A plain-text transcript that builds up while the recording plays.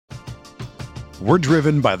We're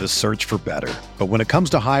driven by the search for better. But when it comes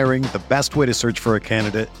to hiring, the best way to search for a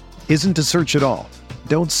candidate isn't to search at all.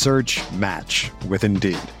 Don't search, match with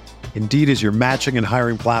Indeed. Indeed is your matching and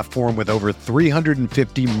hiring platform with over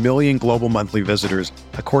 350 million global monthly visitors,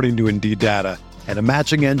 according to Indeed data, and a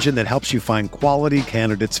matching engine that helps you find quality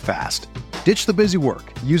candidates fast. Ditch the busy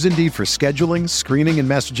work. Use Indeed for scheduling, screening, and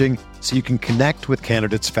messaging so you can connect with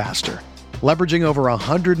candidates faster. Leveraging over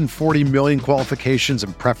 140 million qualifications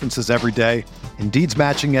and preferences every day, Indeed's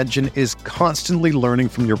matching engine is constantly learning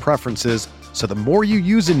from your preferences, so the more you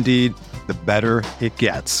use Indeed, the better it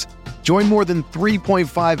gets. Join more than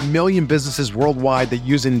 3.5 million businesses worldwide that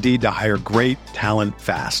use Indeed to hire great talent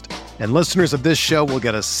fast. And listeners of this show will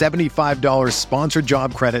get a $75 sponsored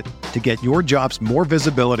job credit to get your jobs more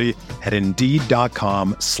visibility at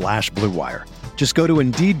Indeed.com/Blue Wire. Just go to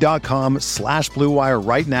Indeed.com/Blue Wire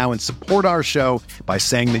right now and support our show by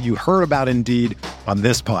saying that you heard about Indeed on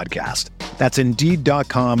this podcast. That's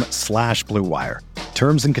Indeed.com/Blue Wire.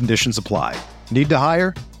 Terms and conditions apply. Need to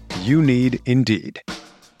hire? You need Indeed.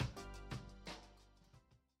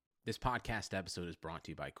 This podcast episode is brought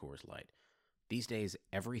to you by Coors Light. These days,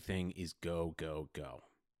 everything is go, go, go.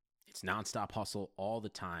 It's nonstop hustle all the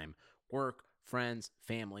time. Work, friends,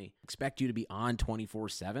 family, expect you to be on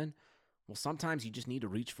 24/7. Well, sometimes you just need to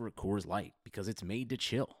reach for a Coors Light because it's made to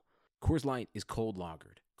chill. Coors Light is cold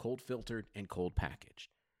lagered, cold filtered, and cold packaged.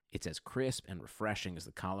 It's as crisp and refreshing as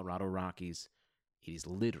the Colorado Rockies. It is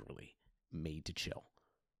literally made to chill.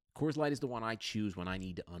 Coors Light is the one I choose when I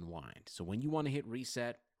need to unwind. So when you want to hit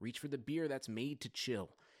reset, reach for the beer that's made to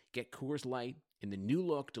chill. Get Coors Light in the new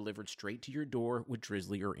look delivered straight to your door with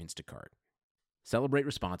Drizzly or Instacart. Celebrate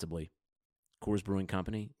responsibly. Coors Brewing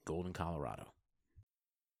Company, Golden, Colorado.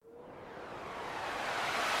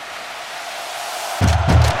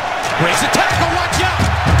 Breaks a tackle, watch out!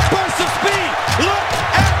 Burst of speed! Look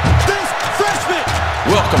at this freshman!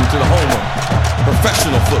 Welcome to the home of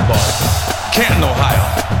professional football, Canton,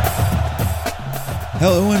 Ohio.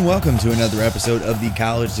 Hello and welcome to another episode of the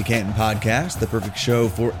College to Canton podcast, the perfect show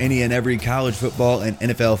for any and every college football and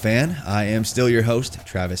NFL fan. I am still your host,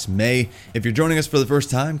 Travis May. If you're joining us for the first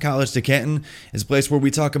time, College to Canton is a place where we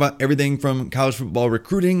talk about everything from college football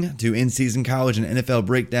recruiting to in-season college and NFL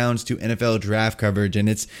breakdowns to NFL draft coverage, and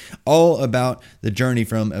it's all about the journey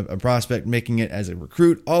from a prospect making it as a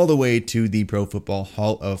recruit all the way to the Pro Football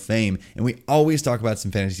Hall of Fame. And we always talk about some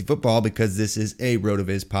fantasy football because this is a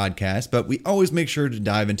RotoViz podcast, but we always make sure to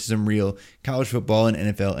dive into some real college football and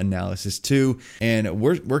NFL analysis too. And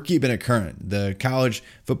we're keeping it current. The college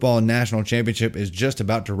football national championship is just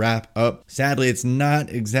about to wrap up. Sadly, it's not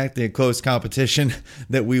exactly a close competition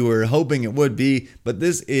that we were hoping it would be, but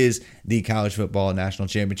this is the college football national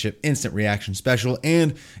championship instant reaction special,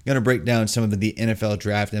 and going to break down some of the NFL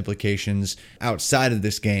draft implications outside of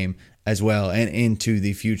this game as well and into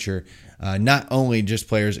the future. Not only just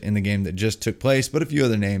players in the game that just took place, but a few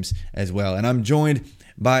other names as well. And I'm joined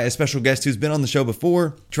by a special guest who's been on the show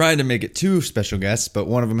before. Trying to make it two special guests, but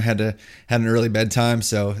one of them had an early bedtime,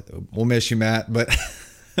 so we'll miss you, Matt. But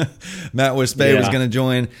Matt Wispay was going to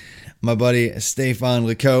join my buddy Stefan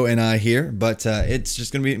Leco and I here, but it's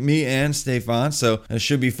just going to be me and Stefan, so it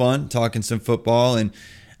should be fun talking some football. And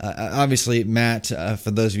obviously, Matt,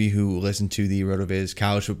 for those of you who listen to the RotoViz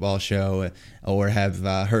college football show or have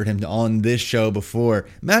heard him on this show before,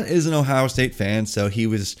 Matt is an Ohio State fan, so he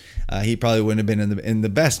probably wouldn't have been in the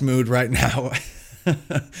best mood right now.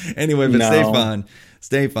 Anyway, but no.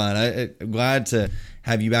 Stefan, I'm glad to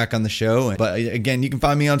have you back on the show. But again, you can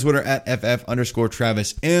find me on Twitter at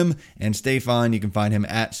 @FF_TravisM, and Stefan, you can find him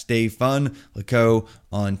at Stefan Leco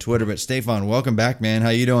on Twitter. But Stefan, welcome back, man. How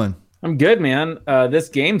you doing? I'm good, man. This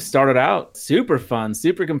game started out super fun,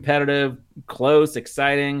 super competitive, close,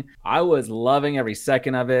 exciting. I was loving every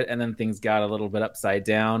second of it, and then things got a little bit upside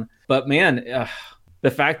down. But man, the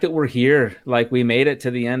fact that we're here, like we made it to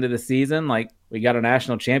the end of the season, like we got a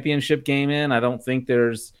national championship game in. I don't think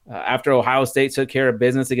there's, after Ohio State took care of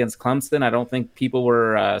business against Clemson, I don't think people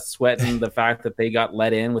were sweating the fact that they got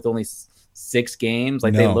let in with only 6 games.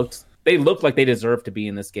 Like They looked like they deserved to be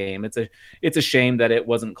in this game. It's a shame that it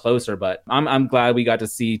wasn't closer, but I'm glad we got to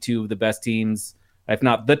see two of the best teams, if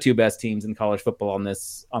not the two best teams in college football on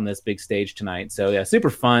this big stage tonight. So yeah, super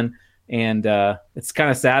fun. And it's kind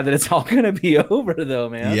of sad that it's all going to be over though,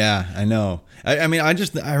 man. Yeah, I know. I mean, I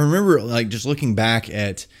remember like just looking back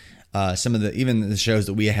at some of even the shows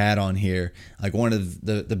that we had on here. Like one of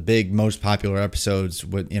the big, most popular episodes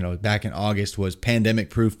back in August was Pandemic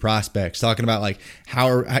Proof Prospects, talking about like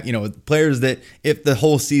how players that if the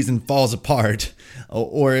whole season falls apart,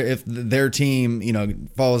 or if their team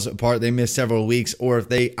falls apart, they miss several weeks, or if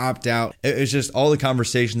they opt out. It's just all the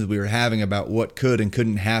conversations we were having about what could and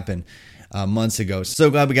couldn't happen months ago. So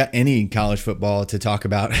glad we got any college football to talk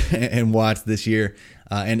about and watch this year,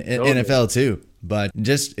 and NFL too. But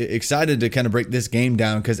just excited to kind of break this game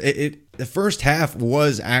down, because the first half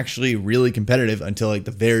was actually really competitive until like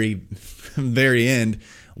the very, very end,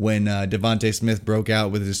 when Devontae Smith broke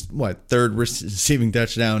out with his third receiving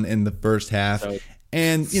touchdown in the first half.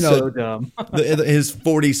 And, so dumb. His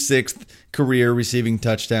 46th career receiving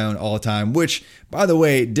touchdown all time, which, by the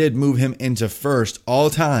way, did move him into first all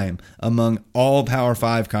time among all Power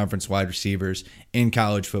 5 conference wide receivers in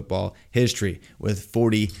college football history, with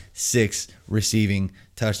 46 receiving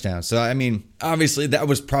touchdowns. So, I mean, obviously that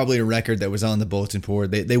was probably a record that was on the bulletin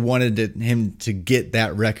board. They wanted him to get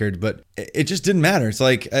that record, but it just didn't matter. It's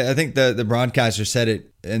like, I think the broadcaster said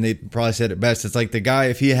it, and they probably said it best. It's like the guy,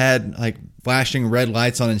 if he had like flashing red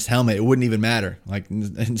lights on his helmet, it wouldn't even matter. Like,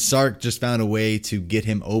 and Sark just found a way to get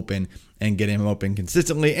him open and get him open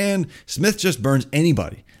consistently. And Smith just burns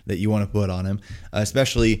anybody that you want to put on him,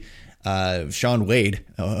 especially Sean Wade,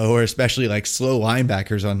 or especially like slow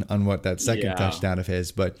linebackers on that second touchdown of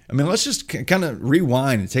his. But I mean, let's just kind of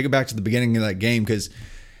rewind and take it back to the beginning of that game, because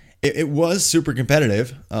it was super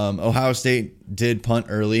competitive. Ohio State did punt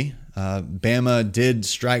early. Bama did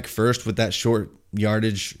strike first with that short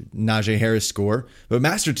yardage Najee Harris score, but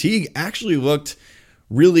Master Teague actually looked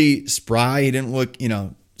really spry. He didn't look,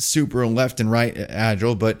 super left and right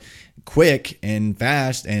agile, but quick and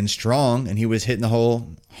fast and strong, and he was hitting the hole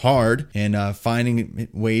hard and finding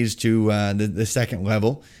ways to the second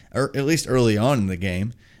level, or at least early on in the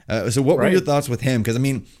game. So what were your thoughts with him? Because, I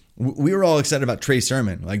mean, we were all excited about Trey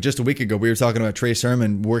Sermon. Like just a week ago, we were talking about Trey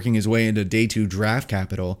Sermon working his way into day 2 draft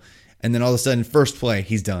capital, and then all of a sudden, first play,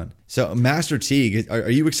 he's done. So Master Teague, are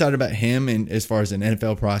you excited about him and as far as an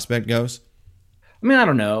NFL prospect goes? I mean, I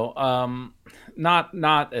don't know.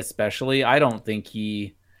 Not especially. I don't think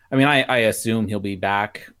I assume he'll be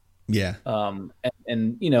back. Yeah.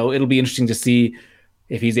 And it'll be interesting to see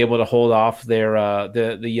if he's able to hold off their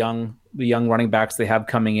the young running backs they have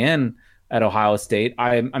coming in at Ohio State.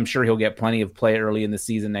 I'm sure he'll get plenty of play early in the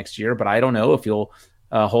season next year, but I don't know if he'll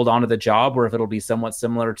hold on to the job, or if it'll be somewhat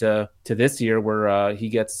similar to this year, where he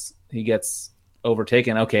gets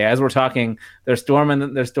overtaken. Okay, as we're talking, they're storming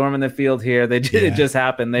the field here. It just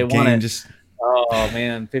happened. They won it. Oh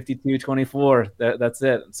man, 52-24. That's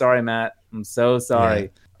it. Sorry, Matt. I'm so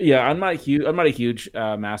sorry. Yeah, I'm not a huge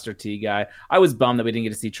Master T guy. I was bummed that we didn't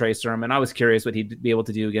get to see Trey Sermon. I was curious what he'd be able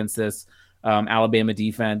to do against this Alabama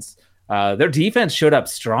defense. Their defense showed up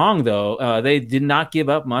strong, though. They did not give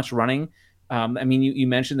up much running. I mean, you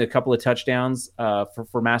mentioned a couple of touchdowns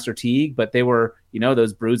for Master Teague, but they were,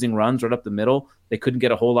 those bruising runs right up the middle. They couldn't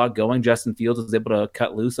get a whole lot going. Justin Fields was able to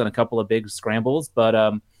cut loose on a couple of big scrambles, but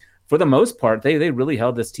for the most part, they really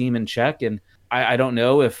held this team in check. And I don't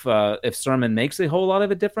know if Sermon makes a whole lot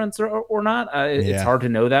of a difference or not. It's hard to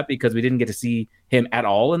know that, because we didn't get to see him at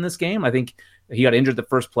all in this game. I think he got injured the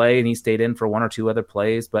first play and he stayed in for one or two other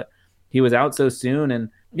plays, but he was out so soon. And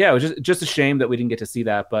it was just a shame that we didn't get to see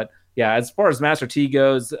that. But yeah, as far as Master T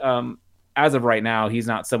goes, as of right now, he's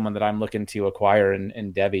not someone that I'm looking to acquire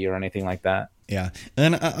in Debbie or anything like that. Yeah,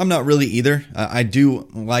 and I'm not really either. I do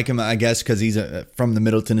like him, I guess, because he's from the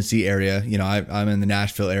Middle Tennessee area. I'm in the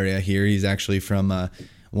Nashville area here. He's actually from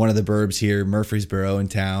one of the burbs here, Murfreesboro in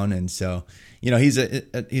town, and so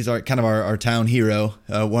he's our town hero,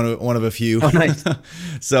 one of a few. Oh, nice.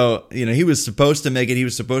 So he was supposed to make it. He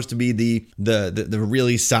was supposed to be the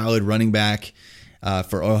really solid running back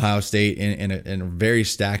for Ohio State in a very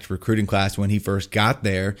stacked recruiting class when he first got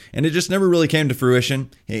there, and it just never really came to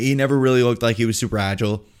fruition. He never really looked like he was super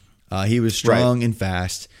agile. He was strong and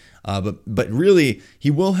fast, but really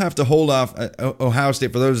he will have to hold off Ohio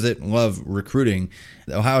State. For those that love recruiting,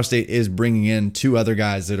 Ohio State is bringing in 2 other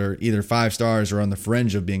guys that are either 5 stars or on the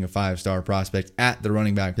fringe of being a 5-star prospect at the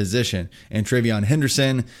running back position. And Travion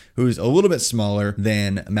Henderson, who's a little bit smaller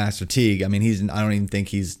than Master Teague. I mean, I don't even think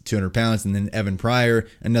he's 200 pounds. And then Evan Pryor,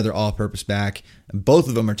 another all-purpose back. Both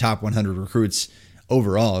of them are top 100 recruits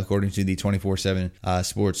overall, according to the 24/7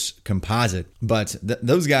 Sports composite. But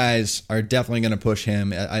those guys are definitely going to push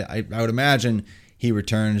him. I would imagine he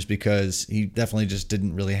returns, because he definitely just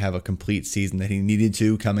didn't really have a complete season that he needed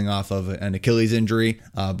to, coming off of an Achilles injury.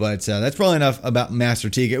 But that's probably enough about Master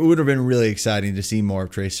Teague. It would have been really exciting to see more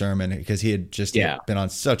of Trey Sermon, because he had just been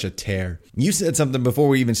on such a tear. You said something before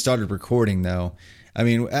we even started recording, though. I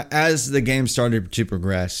mean, as the game started to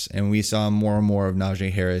progress and we saw more and more of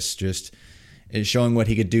Najee Harris just showing what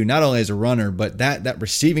he could do, not only as a runner, but that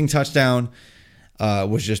receiving touchdown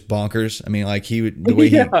was just bonkers. I mean, like the way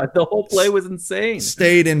the whole play was insane.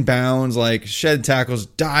 Stayed in bounds, like shed tackles,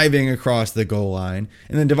 diving across the goal line.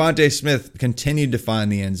 And then Devontae Smith continued to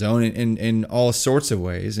find the end zone in all sorts of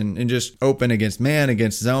ways, and just open against man,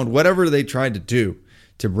 against zone, whatever they tried to do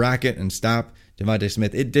to bracket and stop Devontae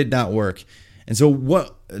Smith. It did not work. And so I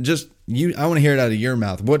want to hear it out of your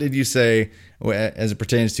mouth. What did you say as it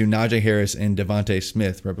pertains to Najee Harris and Devontae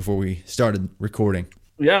Smith right before we started recording?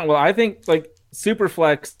 Yeah, well, I think like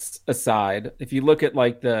Superflex aside, if you look at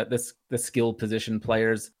like the skill position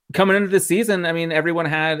players coming into the season, I mean, everyone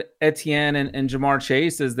had Etienne and Jamar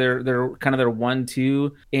Chase as their kind of their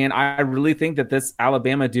 1-2, and I really think that this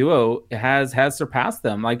Alabama duo has surpassed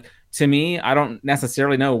them. Like, to me, I don't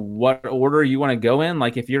necessarily know what order you want to go in.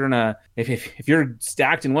 Like, if you're if you're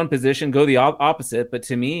stacked in one position, go the opposite. But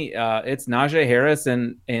to me, it's Najee Harris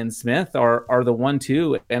and Smith are the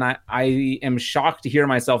 1-2, and I am shocked to hear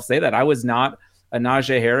myself say that. I was not a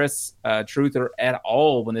Najee Harris truther at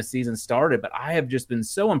all when the season started, but I have just been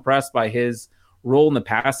so impressed by his role in the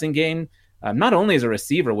passing game, not only as a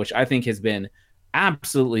receiver, which I think has been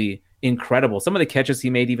absolutely incredible. Some of the catches he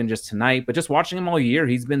made even just tonight, but just watching him all year,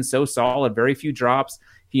 he's been so solid. Very few drops.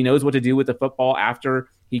 He knows what to do with the football after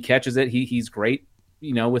he catches it. He's great,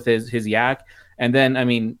 with his yak. And then, I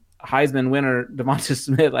mean, Heisman winner Devonta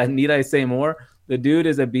Smith, need I say more? The dude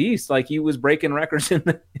is a beast. Like, he was breaking records in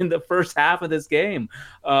the first half of this game.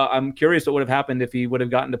 I'm curious what would have happened if he would have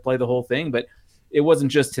gotten to play the whole thing, but it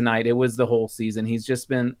wasn't just tonight. It was the whole season. He's just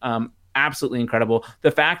been absolutely incredible.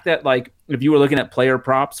 The fact that, like, if you were looking at player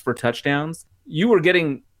props for touchdowns, you were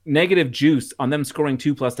getting negative juice on them scoring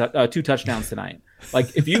two touchdowns tonight.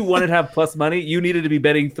 Like, if you wanted to have plus money, you needed to be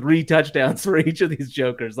betting 3 touchdowns for each of these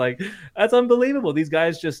jokers. Like, that's unbelievable. These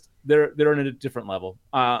guys just they're in a different level.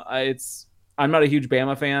 I'm not a huge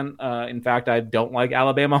Bama fan. In fact, I don't like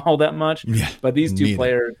Alabama all that much. Yeah, but these two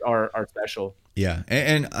players are special. Yeah,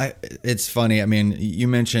 and it's funny. I mean, you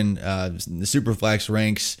mentioned the Superflex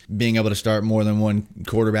ranks being able to start more than one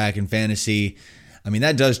quarterback in fantasy. I mean,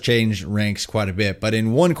 that does change ranks quite a bit. But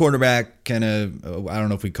in one quarterback, kind of, I don't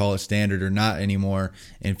know if we call it standard or not anymore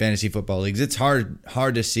in fantasy football leagues, it's hard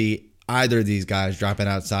to see either of these guys dropping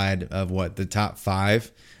outside of the top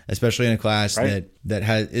 5. Especially in a class that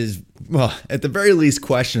is at the very least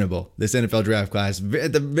questionable. This NFL draft class,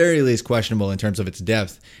 at the very least questionable in terms of its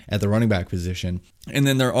depth at the running back position. And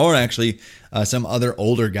then there are actually some other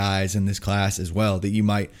older guys in this class as well that you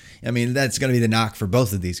might. I mean, that's going to be the knock for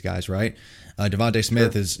both of these guys, right? Devontae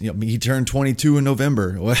Smith is, he turned 22 in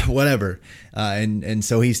November, whatever, and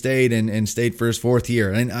so he stayed and stayed for his 4th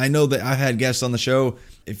year. And I know that I've had guests on the show.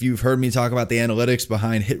 If you've heard me talk about the analytics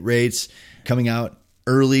behind hit rates coming out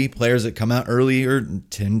early, players that come out earlier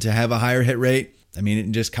tend to have a higher hit rate. I mean,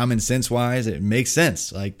 it just common sense wise, it makes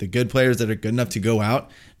sense. Like, the good players that are good enough to go out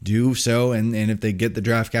do so, and if they get the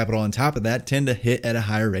draft capital on top of that, tend to hit at a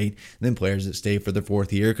higher rate than players that stay for their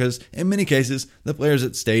 4th year, because in many cases, the players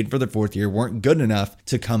that stayed for their 4th year weren't good enough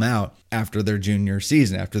to come out after their junior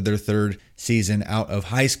season, after their 3rd season out of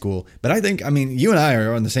high school. But I think, I mean, you and I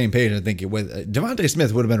are on the same page. I think Devontae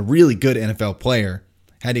Smith would have been a really good NFL player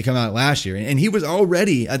had he come out last year. And he was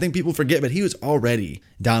already, I think people forget, but he was already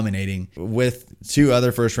dominating with 2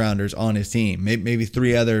 other first rounders on his team, maybe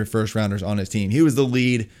 3 other first rounders on his team. He was the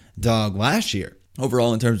lead dog last year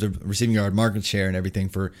overall in terms of receiving yard market share and everything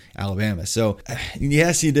for Alabama. So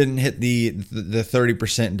yes, he didn't hit the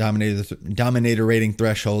 30% dominator rating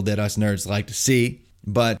threshold that us nerds like to see,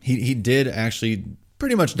 but he did actually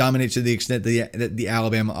pretty much dominate to the extent that the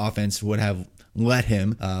Alabama offense would have let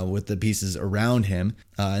him with the pieces around him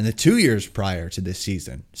in the 2 years prior to this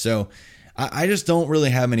season. So I just don't really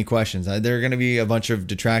have many questions. There are going to be a bunch of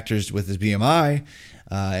detractors with his BMI.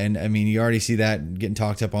 And I mean, you already see that getting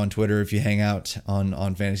talked up on Twitter if you hang out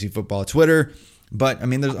on fantasy football Twitter. But I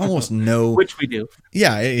mean, there's almost no, which we do.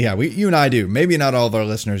 Yeah. You and I do. Maybe not all of our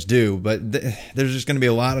listeners do, but there's just going to be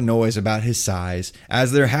a lot of noise about his size,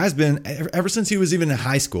 as there has been ever since he was even in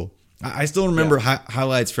high school. I still remember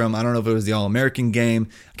highlights from, I don't know if it was the All-American game.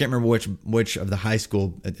 I can't remember which of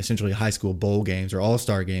the essentially high school bowl games or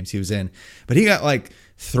all-star games he was in. But he got like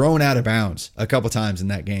thrown out of bounds a couple times in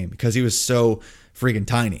that game because he was so freaking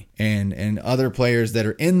tiny. And other players that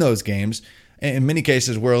are in those games, in many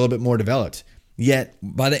cases, were a little bit more developed. Yet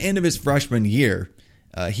by the end of his freshman year,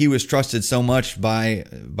 he was trusted so much by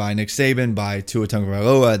Nick Saban, by Tua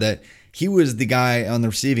Tagovailoa, that he was the guy on the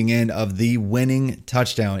receiving end of the winning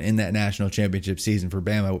touchdown in that national championship season for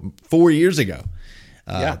Bama 4 years ago.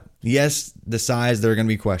 Yes, the size, there are going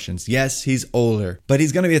to be questions. Yes, he's older, but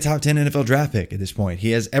he's going to be a top 10 NFL draft pick at this point.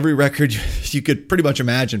 He has every record you could pretty much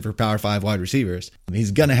imagine for Power 5 wide receivers.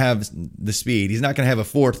 He's going to have the speed. He's not going to have a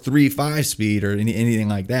 4.35 speed or anything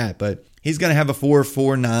like that, but he's going to have a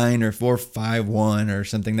 4.49 or 4.51 or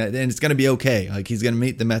something, and it's going to be okay. Like, he's going to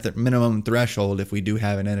meet the minimum threshold if we do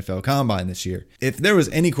have an NFL combine this year. If there was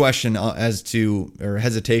any question as to, or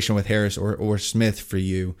hesitation with Harris or Smith for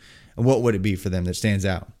you, what would it be for them that stands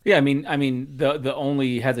out? Yeah, I mean, the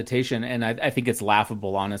only hesitation, and I think it's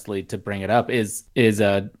laughable, honestly, to bring it up, is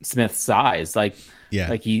Smith's size. Like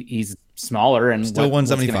he's smaller, and still 175.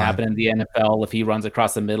 What's going to happen in the NFL if he runs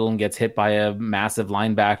across the middle and gets hit by a massive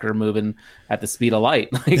linebacker moving at the speed of light?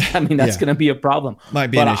 Like, I mean, that's going to be a problem. Might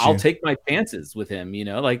be an issue. I'll take my chances with him. You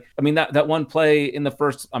know, like, I mean, that one play in the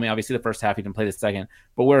first, I mean, obviously the first half, he didn't play the second,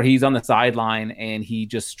 but where he's on the sideline and he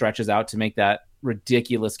just stretches out to make that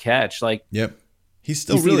ridiculous catch. Like, yep, he's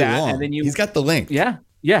still really long, and then he's got the length. Yeah.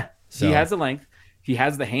 So he has the length. He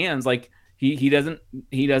has the hands. Like, he doesn't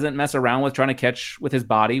mess around with trying to catch with his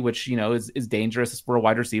body, which, you know, is dangerous for a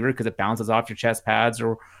wide receiver because it bounces off your chest pads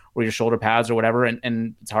or your shoulder pads or whatever,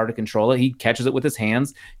 and it's hard to control it. He catches it with his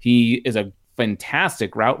hands. He is a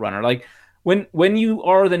fantastic route runner. Like, when you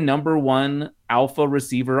are the number one alpha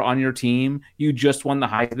receiver on your team, you just won the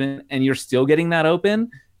Heisman and you're still getting that open.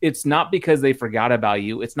 It's not because they forgot about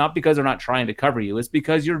you. It's not because they're not trying to cover you. It's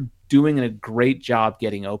because you're doing a great job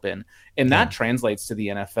getting open. And that translates to the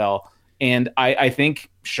NFL. And I think,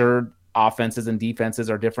 sure, offenses and defenses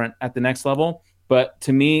are different at the next level. But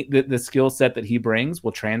to me, the skill set that he brings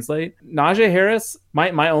will translate. Najee Harris,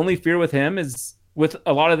 my only fear with him is with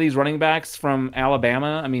a lot of these running backs from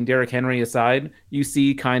Alabama, I mean, Derrick Henry aside, you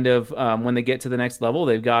see kind of when they get to the next level,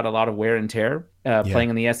 they've got a lot of wear and tear playing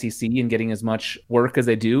in the SEC and getting as much work as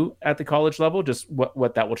they do at the college level, just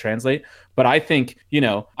what that will translate. But I think, we're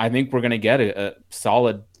going to get a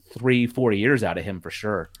solid 3-4 years out of him for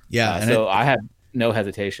sure. Yeah. So I had no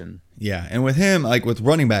hesitation. Yeah. And with him, like with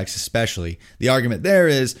running backs especially, the argument there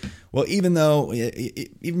is, well, even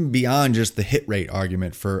beyond just the hit rate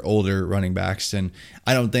argument for older running backs, and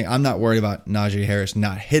I'm not worried about Najee Harris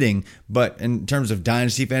not hitting, but in terms of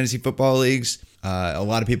dynasty fantasy football leagues, a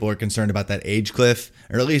lot of people are concerned about that age cliff,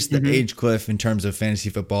 or at least the age cliff in terms of fantasy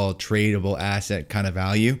football tradable asset kind of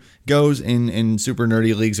value goes in super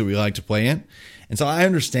nerdy leagues that we like to play in. And so I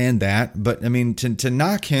understand that, but I mean, to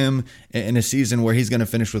knock him in a season where he's going to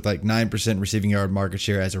finish with like 9% receiving yard market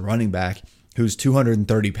share as a running back who's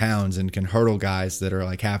 230 pounds and can hurdle guys that are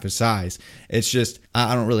like half his size, it's just,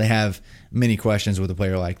 I don't really have many questions with a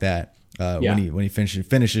player like that. When he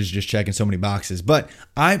finishes just checking so many boxes. But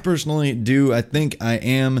I personally I think I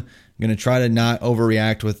am going to try to not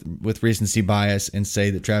overreact with recency bias and say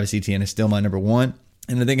that Travis Etienne is still my number one.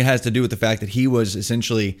 And I think it has to do with the fact that he was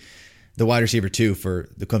essentially the wide receiver 2 for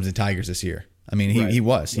the Clemson Tigers this year. I mean, he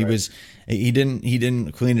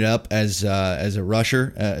didn't clean it up as a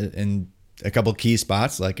rusher in a couple key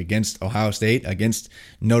spots, like against Ohio State, against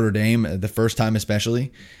Notre Dame, the first time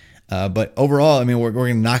especially. But overall, I mean, we're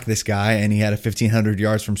going to knock this guy, and he had a 1,500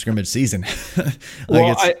 yards from scrimmage season.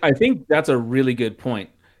 I think that's a really good point.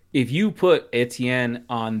 If you put Etienne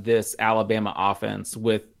on this Alabama offense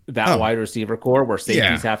with that wide receiver core where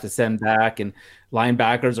safeties have to send back and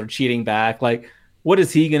linebackers are cheating back, like, what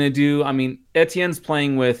is he going to do? I mean, Etienne's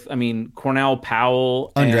playing with, Cornell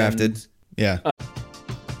Powell. Undrafted.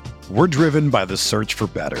 We're driven by the search for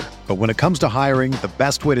better. But when it comes to hiring, the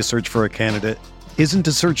best way to search for a candidate isn't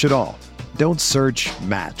to search at all. Don't search,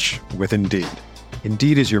 match with Indeed.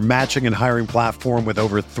 Indeed is your matching and hiring platform with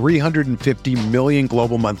over 350 million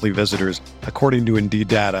global monthly visitors, according to Indeed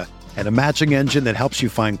data, and a matching engine that helps you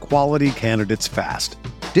find quality candidates fast.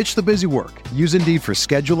 Ditch the busy work. Use Indeed for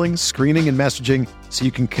scheduling, screening, and messaging so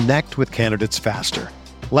you can connect with candidates faster.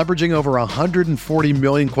 Leveraging over 140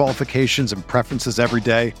 million qualifications and preferences every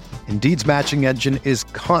day, Indeed's matching engine is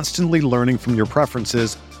constantly learning from your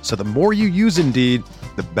preferences, so the more you use Indeed,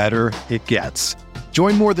 the better it gets.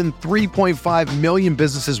 Join more than 3.5 million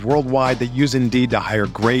businesses worldwide that use Indeed to hire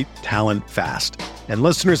great talent fast. And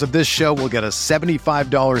listeners of this show will get a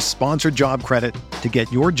 $75 sponsored job credit to get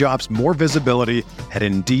your jobs more visibility at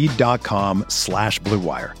Indeed.com/Blue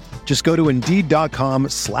Wire. Just go to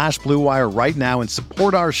Indeed.com/Blue Wire right now and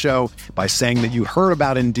support our show by saying that you heard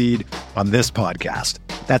about Indeed on this podcast.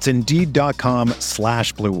 That's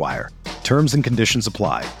Indeed.com/Blue Wire. Terms and conditions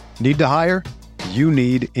apply. Need to hire? You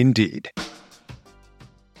need Indeed.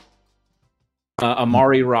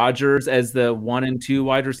 Amari Rogers as the 1 and 2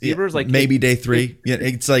 wide receivers. Like maybe day 3. Yeah,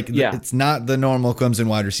 it's like it's not the normal Clemson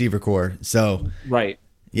wide receiver core. So right.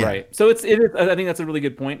 So it is. I think that's a really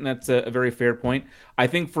good point, and that's a very fair point. I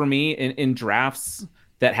think for me in drafts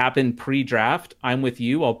that happen pre-draft, I'm with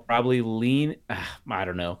you. I'll probably lean. I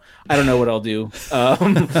don't know what I'll do.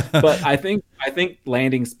 But I think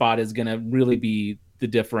landing spot is going to really be the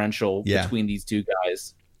differential between these two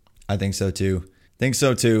guys. I think so too.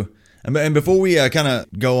 And before we kind of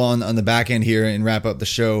go on the back end here and wrap up the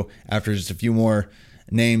show, after just a few more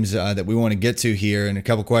names that we want to get to here and a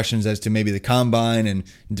couple questions as to maybe the combine and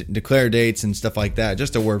declare dates and stuff like that,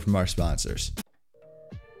 just a word from our sponsors.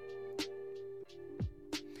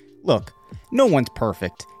 Look, no one's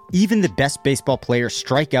perfect. Even the best baseball players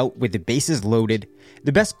strike out with the bases loaded.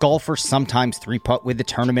 The best golfers sometimes 3-putt with the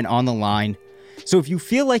tournament on the line. So if you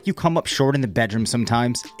feel like you come up short in the bedroom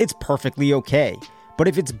sometimes, it's perfectly okay. But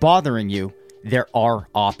if it's bothering you, there are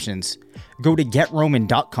options. Go to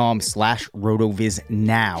GetRoman.com/RotoViz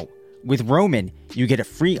now. With Roman, you get a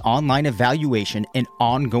free online evaluation and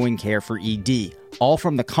ongoing care for ED, all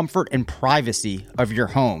from the comfort and privacy of your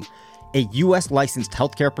home. A U.S. licensed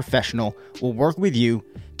healthcare professional will work with you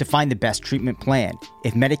to find the best treatment plan.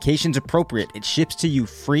 If medication's appropriate, it ships to you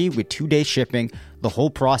free with 2-day shipping. The whole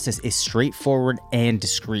process is straightforward and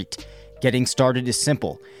discreet. Getting started is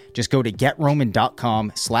simple. Just go to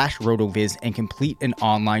GetRoman.com/RotoViz and complete an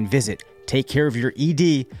online visit. Take care of your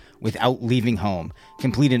ED without leaving home.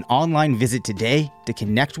 Complete an online visit today to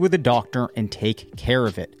connect with a doctor and take care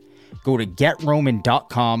of it. Go to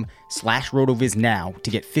GetRoman.com/RotoViz now to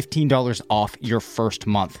get $15 off your first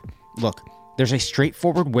month. Look, there's a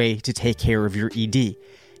straightforward way to take care of your ED.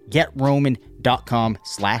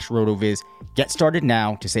 GetRoman.com/RotoViz. Get started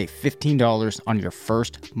now to save $15 on your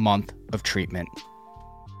first month of treatment.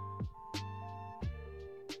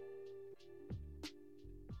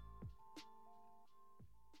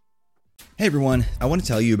 Hey everyone, I want to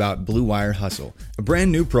tell you about Blue Wire Hustle, a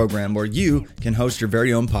brand new program where you can host your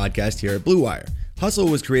very own podcast here at Blue Wire. Hustle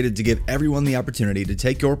was created to give everyone the opportunity to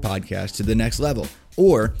take your podcast to the next level.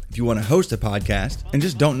 Or if you want to host a podcast and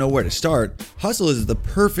just don't know where to start, Hustle is the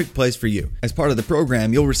perfect place for you. As part of the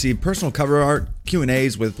program, you'll receive personal cover art,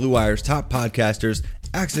 Q&As with Blue Wire's top podcasters,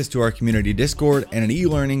 access to our community Discord, and an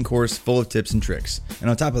e-learning course full of tips and tricks. And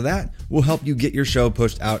on top of that, we'll help you get your show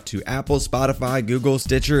pushed out to Apple, Spotify, Google,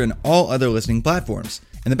 Stitcher, and all other listening platforms.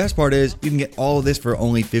 And the best part is, you can get all of this for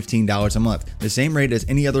only $15 a month, the same rate as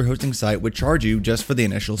any other hosting site would charge you just for the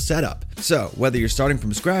initial setup. So, whether you're starting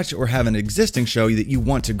from scratch or have an existing show that you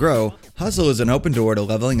want to grow, Hustle is an open door to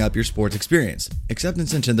leveling up your sports experience.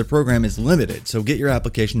 Acceptance into the program is limited, so get your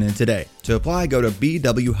application in today. To apply, go to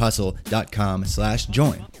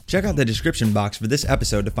bwhustle.com/join. Check out the description box for this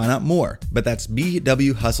episode to find out more, but that's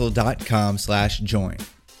bwhustle.com/join.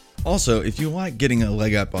 Also, if you like getting a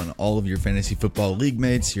leg up on all of your fantasy football league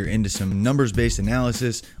mates, you're into some numbers-based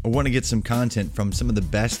analysis, or want to get some content from some of the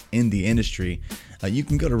best in the industry, you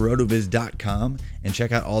can go to rotoviz.com and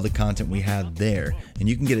check out all the content we have there. And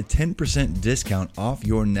you can get a 10% discount off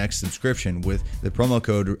your next subscription with the promo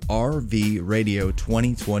code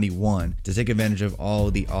RVRadio2021 to take advantage of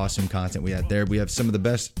all the awesome content we have there. We have some of the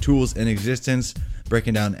best tools in existence,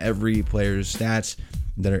 breaking down every player's stats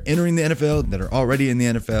that are entering the NFL, that are already in the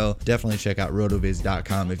NFL. Definitely check out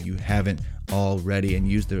rotoviz.com if you haven't already, and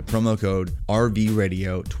use the promo code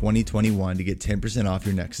RVRadio2021 to get 10% off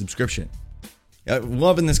your next subscription.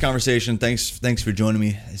 Loving this conversation. Thanks for joining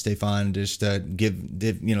me, Stefan. Just give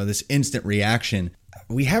this instant reaction.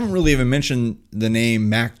 We haven't really even mentioned the name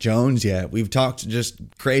Mac Jones yet. We've talked just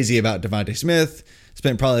crazy about Devontae Smith.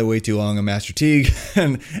 Spent probably way too long on Master Teague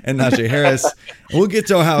and Najee Harris. We'll get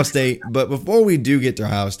to Ohio State, but before we do get to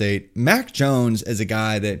Ohio State, Mac Jones is a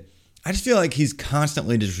guy that I just feel like he's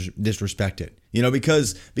constantly disrespected.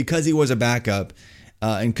 Because he was a backup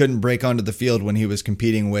and couldn't break onto the field when he was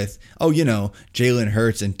competing with, Jalen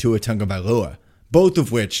Hurts and Tua Tagovailoa, both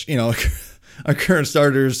of which, are current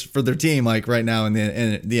starters for their team, like right now in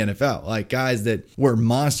the NFL, like guys that were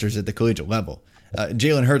monsters at the collegiate level.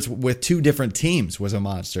 Jalen Hurts with 2 different teams was a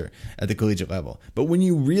monster at the collegiate level. But when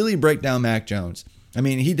you really break down Mac Jones, I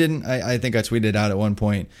mean, he didn't, I think I tweeted out at one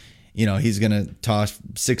point, he's going to toss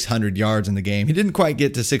 600 yards in the game. He didn't quite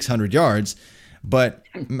get to 600 yards, but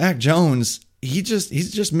Mac Jones, he's just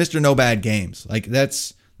Mr. No Bad Games. Like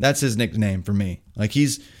that's his nickname for me. Like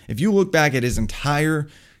if you look back at his entire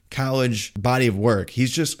college body of work,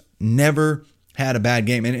 he's just never had a bad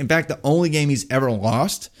game. And in fact, the only game he's ever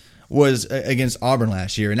lost was against Auburn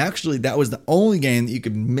last year. And actually, that was the only game that you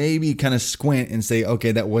could maybe kind of squint and say,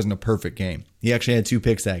 okay, that wasn't a perfect game. He actually had 2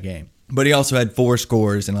 picks that game. but he also had 4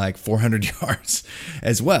 scores and like 400 yards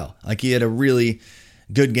as well. Like he had a really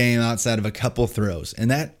good game outside of a couple throws.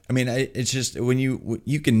 And that, I mean, it's just when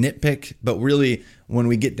you can nitpick, but really when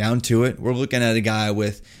we get down to it, we're looking at a guy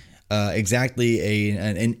with exactly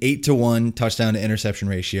an 8-to-1 touchdown to interception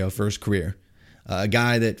ratio for his career. A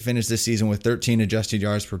guy that finished this season with 13 adjusted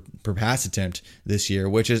yards per pass attempt this year,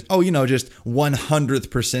 which is, just 100th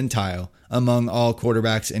percentile among all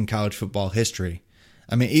quarterbacks in college football history.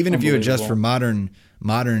 I mean, even if you adjust for modern,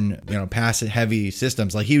 pass heavy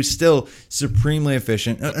systems, like he was still supremely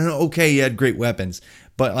efficient. And okay, he had great weapons,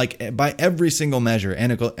 but like by every single measure,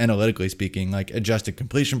 analytically speaking, like adjusted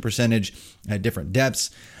completion percentage at different depths.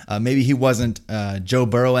 Maybe he wasn't Joe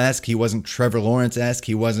Burrow-esque, he wasn't Trevor Lawrence-esque,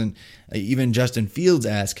 he wasn't even Justin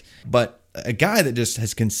Fields-esque, but a guy that just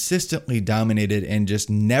has consistently dominated and just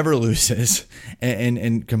never loses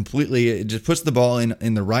and completely just puts the ball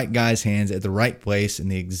in the right guy's hands at the right place in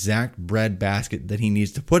the exact bread basket that he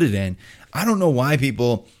needs to put it in. I don't know why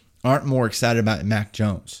people aren't more excited about Mac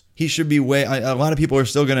Jones. He should be a lot of people are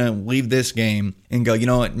still going to leave this game and go, you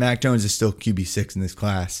know what, Mac Jones is still QB6 in this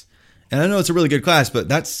class. And I know it's a really good class, but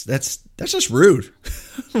that's just rude,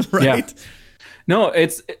 right? Yeah. No, I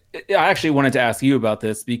actually wanted to ask you about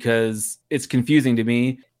this because it's confusing to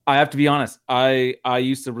me. I have to be honest. I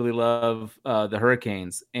used to really love the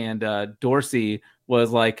Hurricanes, and Dorsey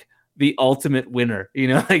was like the ultimate winner.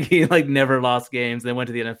 Like he like never lost games, then went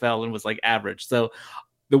to the NFL and was like average. So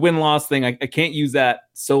the win-loss thing, I can't use that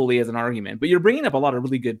solely as an argument. But you're bringing up a lot of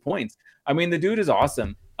really good points. I mean, the dude is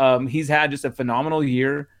awesome. He's had just a phenomenal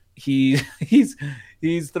year. He's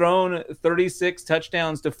thrown 36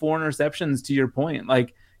 touchdowns to 4 interceptions, to your point.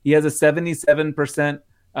 Like he has a 77%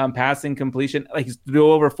 passing completion. Like he's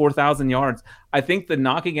threw over 4,000 yards. I think the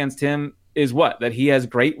knock against him is that he has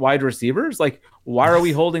great wide receivers. Like, why are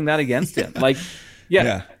we holding that against him? Like,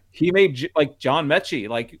 yeah. He made like John Mechie,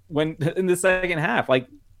 like when in the second half, like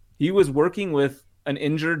he was working with an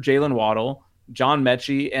injured Jalen Waddle, John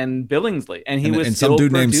Mechie, and Billingsley, and some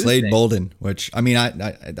dude named Slade Bolden, which I mean,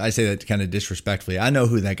 I say that kind of disrespectfully. I know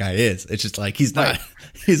who that guy is. It's just like he's not.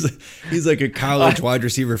 He's like a college wide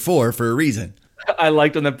receiver for a reason. I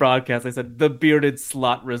liked on the broadcast. I said the bearded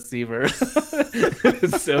slot receiver.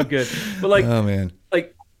 It's so good, but like, oh man,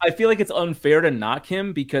 like I feel like it's unfair to knock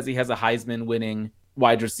him because he has a Heisman winning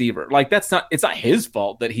wide receiver. Like it's not his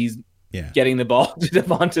fault that he's getting the ball to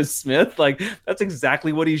Devonta Smith. Like that's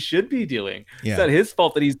exactly what he should be doing. It's not his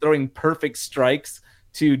fault that he's throwing perfect strikes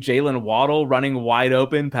to Jalen Waddle running wide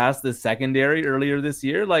open past the secondary earlier this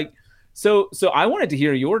year. Like, so I wanted to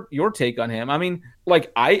hear your take on him. I mean,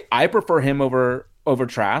 like I prefer him over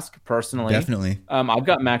Trask personally. Definitely. I've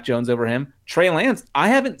got Mac Jones over him. Trey Lance, I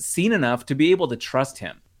haven't seen enough to be able to trust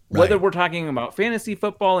him. Whether we're talking about fantasy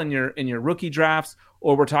football in your rookie drafts,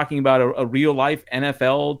 or we're talking about a real life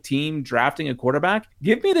NFL team drafting a quarterback,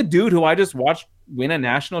 give me the dude who I just watched win a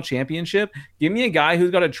national championship. Give me a guy who's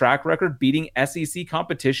got a track record beating SEC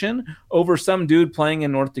competition over some dude playing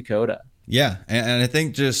in North Dakota. Yeah, and I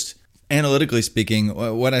think just analytically speaking,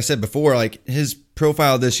 what I said before, like his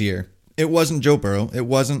profile this year, it wasn't Joe Burrow, it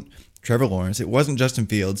wasn't Trevor Lawrence, it wasn't Justin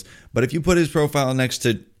Fields, but if you put his profile next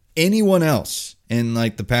to anyone else in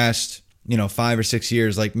like the past 5 or 6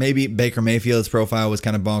 years, like maybe Baker Mayfield's profile was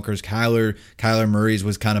kind of bonkers. Kyler Murray's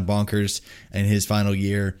was kind of bonkers in his final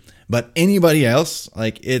year. But anybody else,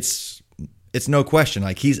 like it's no question.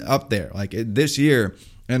 Like he's up there. Like this year,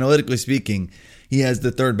 analytically speaking, he has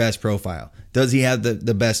the 3rd best profile. Does he have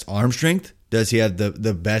the best arm strength? Does he have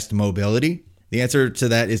the best mobility? The answer to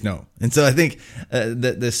that is no. And so I think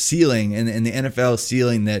the ceiling and the NFL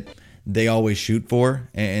ceiling that they always shoot for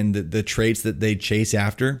and the traits that they chase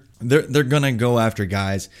after, they're going to go after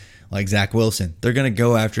guys like Zach Wilson. They're going to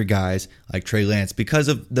go after guys like Trey Lance because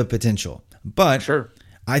of the potential. But sure,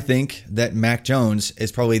 I think that Mac Jones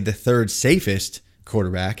is probably the 3rd safest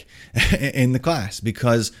quarterback in the class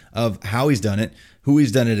because of how he's done it, who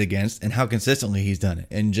he's done it against, and how consistently he's done it,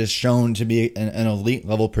 and just shown to be an elite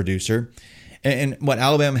level producer. And what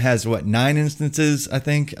Alabama has, 9 instances, I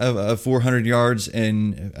think, of 400 yards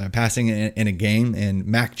in passing in a game, and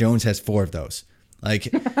Mac Jones has 4 of those. Like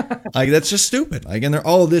that's just stupid. Like, and they're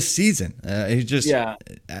all this season. He's just game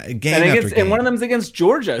after game. And one of them's against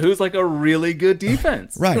Georgia, who's like a really good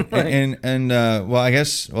defense, right? He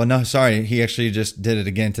actually just did it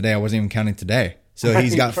again today. I wasn't even counting today, so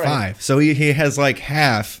he's got 5. So he has like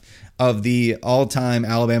half of the all-time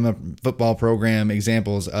Alabama football program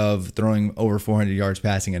examples of throwing over 400 yards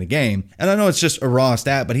passing in a game. And I know it's just a raw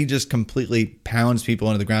stat, but he just completely pounds people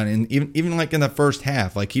into the ground. And even like in the first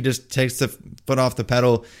half, like he just takes the foot off the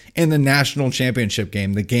pedal in the national championship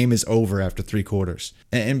game. The game is over after 3 quarters.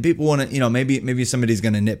 And people want to, maybe somebody's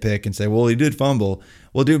going to nitpick and say, well, he did fumble.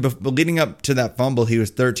 Well, dude, but leading up to that fumble, he was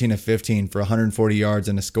 13 of 15 for 140 yards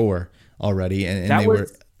and a score already. And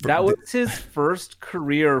that was his first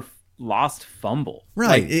career lost fumble.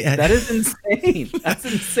 Right. That is insane. That's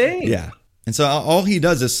insane. Yeah. And so all he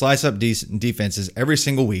does is slice up defenses every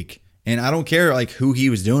single week. And I don't care like who he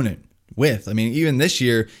was doing it with. I mean, even this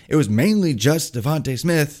year, it was mainly just Devontae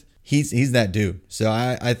Smith. He's that dude. So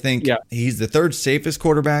I think he's the third safest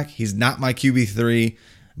quarterback. He's not my QB3,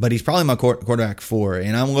 but he's probably my quarterback 4.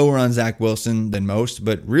 And I'm lower on Zach Wilson than most.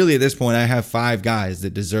 But really at this point, I have 5 guys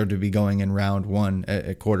that deserve to be going in round 1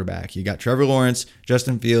 at quarterback. You got Trevor Lawrence,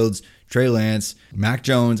 Justin Fields, Trey Lance, Mac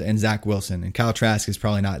Jones, and Zach Wilson. And Kyle Trask is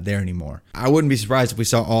probably not there anymore. I wouldn't be surprised if we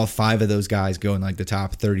saw all 5 of those guys go in like the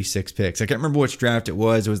top 36 picks. I can't remember which draft it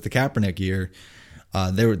was. It was the Kaepernick year.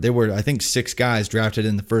 There were, I think, 6 guys drafted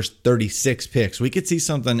in the first 36 picks. We could see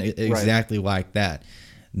something exactly like that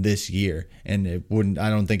this year. And I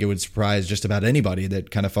don't think it would surprise just about anybody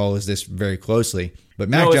that kind of follows this very closely. But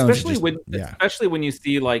Mac Jones, especially when you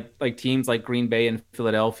see like teams like Green Bay and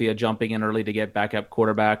Philadelphia jumping in early to get backup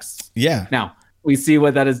quarterbacks. Yeah. Now we see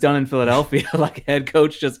what that has done in Philadelphia. Like head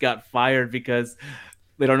coach just got fired because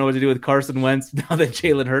they don't know what to do with Carson Wentz now that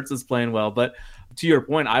Jalen Hurts is playing well. But to your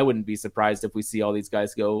point, I wouldn't be surprised if we see all these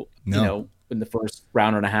guys go, in the first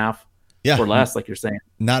round and a half. Yeah, or less, like you're saying.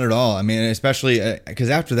 Not at all. I mean, especially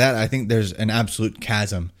because after that, I think there's an absolute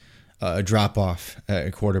chasm, a drop off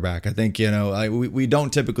at quarterback. I think we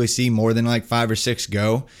don't typically see more than like 5 or 6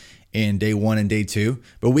 go in day 1 and day 2,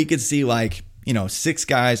 but we could see 6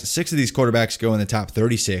 guys, 6 of these quarterbacks go in the top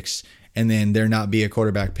 36, and then there not be a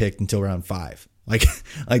quarterback picked until round 5. Like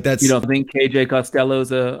that's. You don't think KJ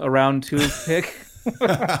Costello's a round 2 pick?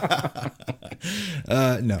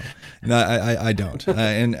 No, I don't.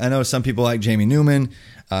 And I know some people like Jamie Newman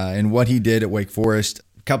and what he did at Wake Forest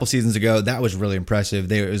a couple seasons ago. That was really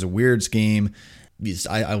impressive. It was a weird scheme.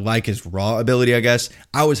 I like his raw ability, I guess.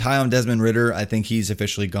 I was high on Desmond Ridder. I think he's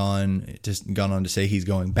officially gone on to say he's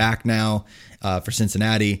going back now for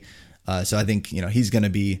Cincinnati. So I think he's going to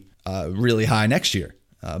be really high next year.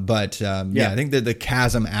 But I think that the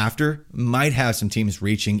chasm after might have some teams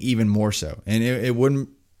reaching even more so. And it wouldn't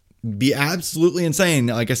be absolutely insane,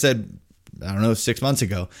 like I said, 6 months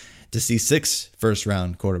ago, to see 6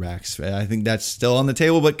 first-round quarterbacks. I think that's still on the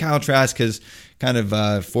table, but Kyle Trask has kind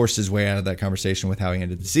of forced his way out of that conversation with how he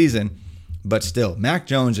ended the season. But still, Mac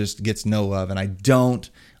Jones just gets no love, and I don't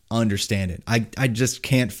understand it. I just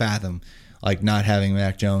can't fathom not having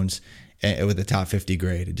Mac Jones with a top 50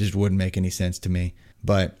 grade. It just wouldn't make any sense to me.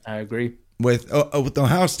 But I agree with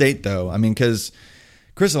Ohio State, though. I mean, because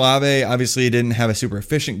Chris Olave obviously didn't have a super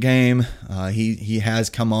efficient game. He has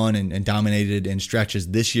come on and dominated in stretches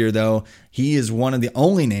this year, though. He is one of the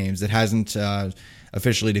only names that hasn't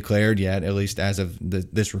officially declared yet, at least as of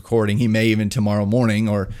this recording. He may even tomorrow morning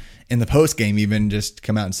or in the post game even just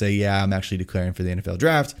come out and say, yeah, I'm actually declaring for the NFL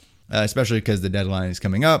draft, especially because the deadline is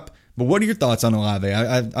coming up. But what are your thoughts on Olave?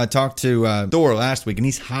 I talked to Thor last week, and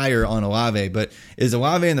he's higher on Olave. But is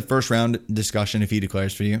Olave in the first round discussion if he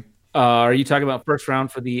declares for you? Are you talking about first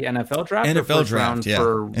round for the NFL draft? NFL or first draft, round yeah.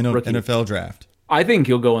 For rookie? NFL draft. I think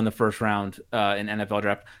he'll go in the first round in NFL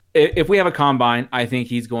draft. If we have a combine, I think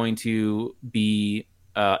he's going to be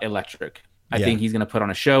electric. I think he's going to put on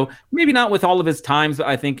a show. Maybe not with all of his times, but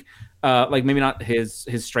I think maybe not his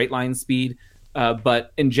straight line speed.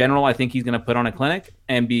 But in general, I think he's going to put on a clinic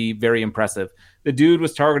and be very impressive. The dude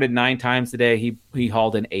was targeted 9 times today. He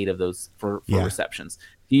hauled in 8 of those for receptions.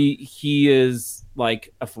 He is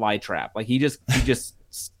like a fly trap. Like he just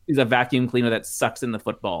is a vacuum cleaner that sucks in the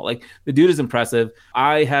football. Like the dude is impressive.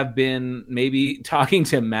 I have been maybe talking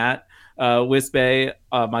to Matt Wispe,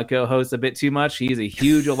 my co-host, a bit too much. He's a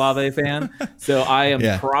huge Olave fan, so I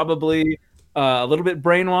am probably a little bit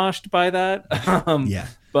brainwashed by that.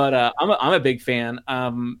 But I'm a big fan. I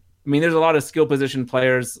mean, there's a lot of skill position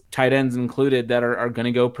players, tight ends included, that are going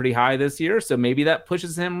to go pretty high this year. So maybe that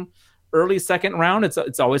pushes him early second round.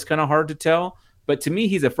 It's always kind of hard to tell. But to me,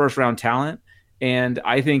 he's a first round talent. And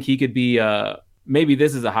I think he could be, maybe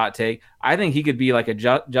this is a hot take, I think he could be like a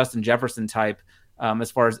Justin Jefferson type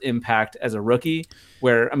as far as impact as a rookie.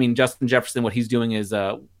 Where, I mean, Justin Jefferson, what he's doing is,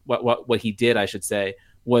 what he did, I should say,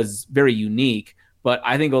 was very unique. But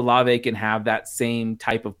I think Olave can have that same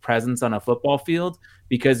type of presence on a football field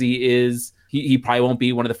because he probably won't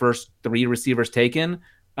be one of the first 3 receivers taken.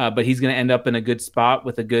 but he's going to end up in a good spot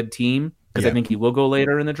with a good team because I think he will go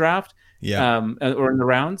later in the draft. Or in the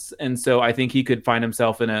rounds. And so I think he could find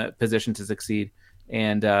himself in a position to succeed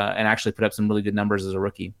and actually put up some really good numbers as a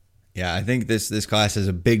rookie. Yeah, I think this class is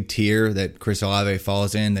a big tier that Chris Olave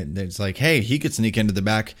falls in. That's like, hey, he could sneak into the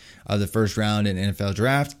back of the first round in NFL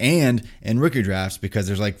draft and in rookie drafts because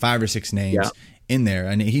there's like 5 or 6 names in there.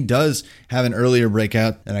 And he does have an earlier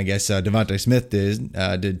breakout than I guess Devontae Smith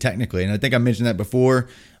did technically. And I think I mentioned that before.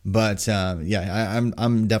 But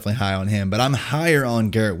I'm definitely high on him. But I'm higher on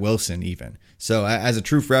Garrett Wilson even. So as a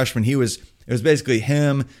true freshman, it was basically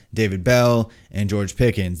him, David Bell, and George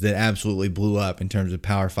Pickens that absolutely blew up in terms of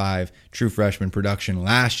Power 5 true freshman production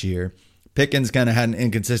last year. Pickens kind of had an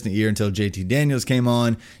inconsistent year until JT Daniels came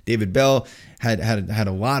on. David Bell had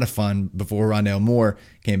a lot of fun before Rondale Moore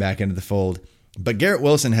came back into the fold. But Garrett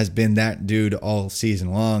Wilson has been that dude all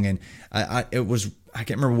season long. And I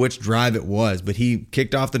can't remember which drive it was, but he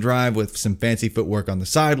kicked off the drive with some fancy footwork on the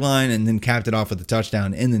sideline and then capped it off with a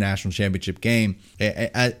touchdown in the national championship game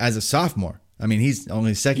as a sophomore. I mean, he's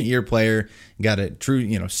only a second-year player, got a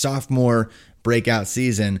true, sophomore breakout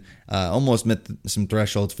season, almost met some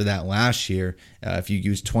thresholds for that last year, if you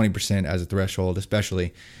use 20% as a threshold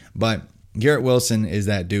especially. But Garrett Wilson is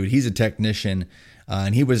that dude. He's a technician.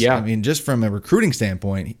 And he was, just from a recruiting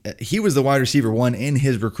standpoint, he was the wide receiver 1 in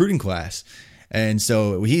his recruiting class. And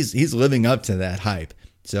so he's living up to that hype.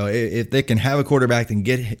 So if they can have a quarterback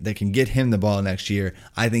that can get him the ball next year,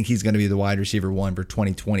 I think he's going to be the wide receiver 1 for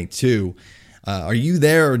 2022. Are you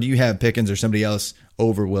there, or do you have Pickens or somebody else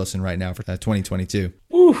over Wilson right now for 2022?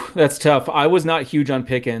 Ooh, that's tough. I was not huge on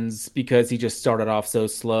Pickens because he just started off so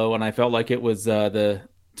slow, and I felt like it was the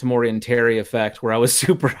Tamorrion Terry effect where I was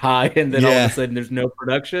super high and then all of a sudden there's no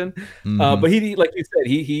production. But he, like you said,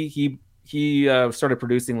 he started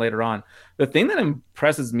producing later on. The thing that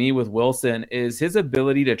impresses me with Wilson is his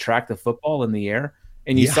ability to track the football in the air.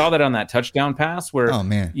 And you saw that on that touchdown pass where,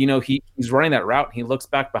 he's running that route. He looks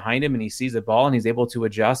back behind him and he sees the ball and he's able to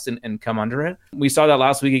adjust and come under it. We saw that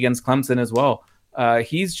last week against Clemson as well.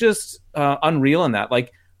 He's just unreal in that.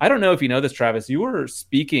 Like, I don't know if you know this, Travis. You were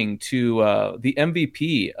speaking to the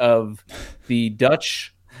MVP of the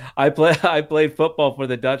Dutch. I played football for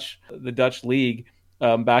the Dutch league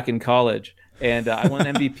back in college, and I won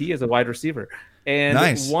MVP as a wide receiver.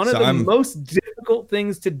 And one of the most difficult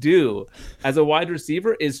things to do as a wide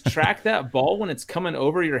receiver is track that ball when it's coming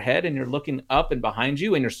over your head and you're looking up and behind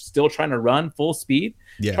you and you're still trying to run full speed.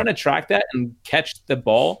 Trying to track that and catch the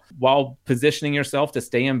ball while positioning yourself to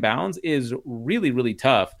stay in bounds is really, really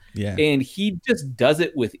tough. And he just does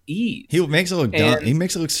it with ease. He makes it look dumb. He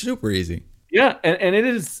makes it look super easy. Yeah, and it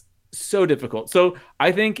is so difficult. So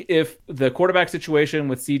I think if the quarterback situation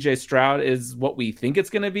with CJ Stroud is what we think it's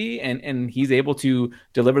going to be, and he's able to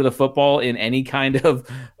deliver the football in any kind of,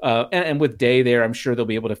 and with Day there, I'm sure they'll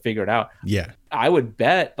be able to figure it out. Yeah. I would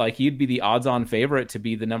bet like he'd be the odds on favorite to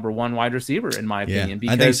be the number 1 wide receiver in my opinion,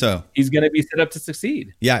 because I think so. He's going to be set up to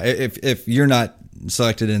succeed. Yeah. If you're not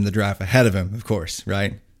selected in the draft ahead of him, of course.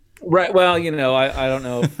 Right. Right. Well, I don't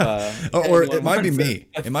know if, or it might be me.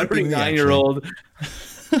 It might be me. 9-year-old.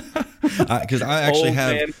 Because I actually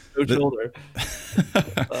I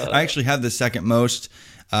actually have the second most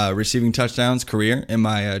receiving touchdowns career in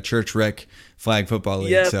my church rec flag football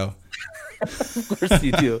league. Yep. So of course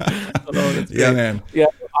you do. That's yeah, man. Yeah,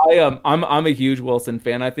 I'm a huge Wilson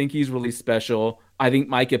fan. I think he's really special. I think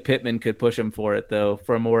Micah Pittman could push him for it though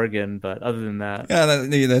from Oregon, but other than that,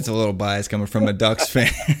 that's a little bias coming from a Ducks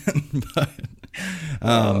fan. But,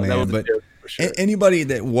 man, but. Sure. Anybody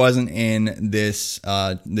that wasn't in this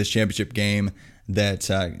championship game that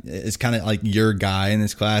is kind of like your guy in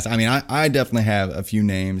this class. I mean, I definitely have a few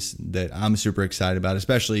names that I'm super excited about,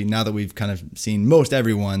 especially now that we've kind of seen most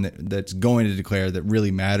everyone that's going to declare that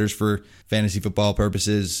really matters for fantasy football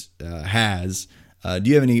purposes has. Do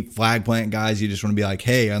you have any flag plant guys you just want to be like,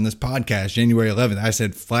 hey, on this podcast, January 11th, I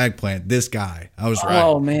said flag plant this guy. I was right.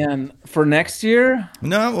 Oh, man. For next year?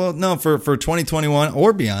 No, for 2021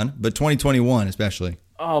 or beyond, but 2021 especially.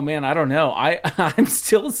 Oh, man, I don't know. I'm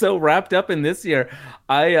still so wrapped up in this year.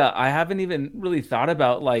 I haven't even really thought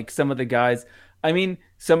about like some of the guys. I mean,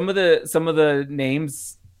 some of the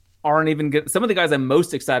names aren't even good. Some of the guys I'm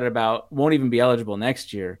most excited about won't even be eligible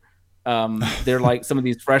next year. They're like some of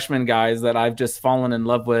these freshman guys that I've just fallen in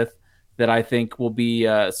love with that I think will be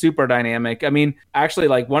super dynamic. I mean, actually,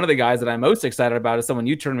 like one of the guys that I'm most excited about is someone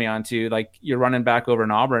you turned me on to, like your running back over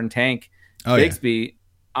in Auburn, Tank Bigsby.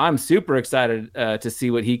 I'm super excited to see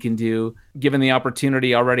what he can do. Given the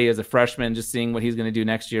opportunity already as a freshman, just seeing what he's going to do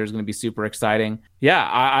next year is going to be super exciting. Yeah,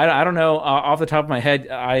 I don't know. Off the top of my head,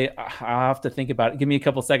 I'll have to think about it. Give me a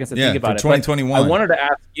couple seconds to think about it. 2021. But I wanted to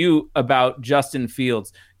ask you about Justin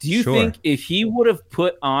Fields. Do you think if he would have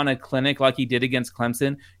put on a clinic like he did against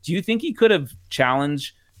Clemson, do you think he could have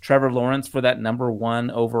challenged Trevor Lawrence for that number 1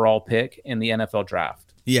 overall pick in the NFL draft?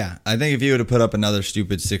 Yeah, I think if he would have put up another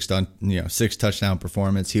stupid 6 touchdown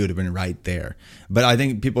performance, he would have been right there. But I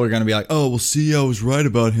think people are going to be like, "Oh, well, see, I was right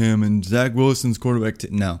about him." And Zach Wilson's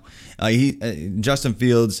quarterback. No, Justin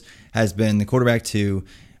Fields has been the quarterback 2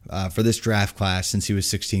 for this draft class since he was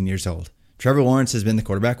 16 years old. Trevor Lawrence has been the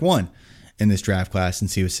quarterback 1 in this draft class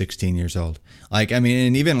since he was 16 years old. And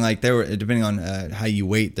even they were, depending on how you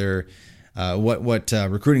weight their. What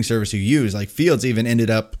recruiting service you use, like Fields even ended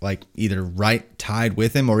up like either right tied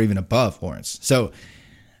with him or even above Lawrence. So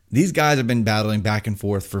these guys have been battling back and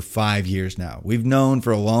forth for 5 years now. We've known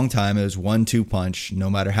for a long time it was 1-2 punch. No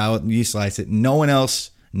matter how you slice it, no one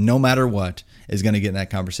else, no matter what, is going to get in that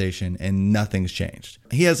conversation, and nothing's changed.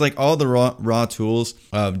 He has like all the raw tools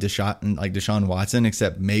of Deshaun Watson,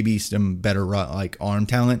 except maybe some better arm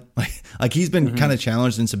talent. Like he's been kind of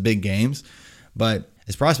challenged in some big games, but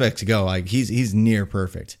his prospects to go, he's near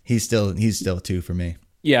perfect. He's still 2 for me.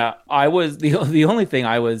 Yeah, I was the only thing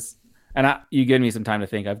I was, and you gave me some time to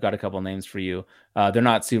think. I've got a couple names for you. They're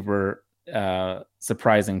not super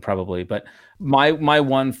surprising probably, but my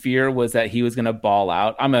one fear was that he was going to ball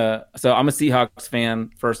out. I'm a Seahawks fan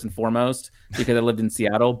first and foremost because I lived in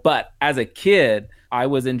Seattle, but as a kid I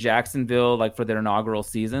was in Jacksonville like for their inaugural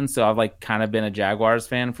season, so I've like kind of been a Jaguars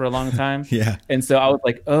fan for a long time. Yeah, and so I was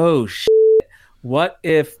like, oh shit. What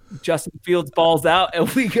if Justin Fields balls out and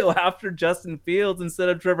we go after Justin Fields instead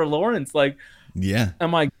of Trevor Lawrence? Like, yeah,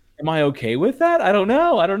 am I okay with that? I don't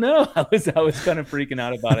know. I was kind of freaking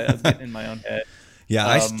out about it. I was getting in my own head.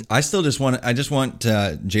 Yeah, I still just want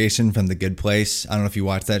Jason from The Good Place. I don't know if you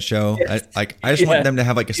watch that show. Yes. I just want them to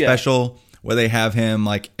have like a special where they have him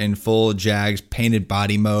like in full Jags painted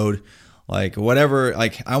body mode. Like whatever,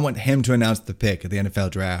 like I want him to announce the pick at the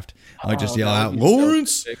NFL draft. I just yell out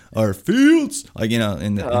Lawrence or Fields,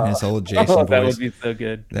 in his whole Jason voice. That would be so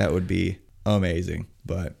good. That would be amazing.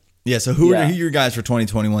 But yeah, so who are your guys for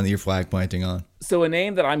 2021 that you're flag planting on? So a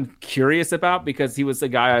name that I'm curious about because he was the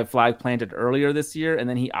guy I flag planted earlier this year, and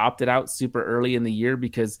then he opted out super early in the year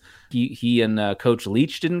because he and Coach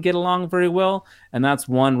Leach didn't get along very well, and that's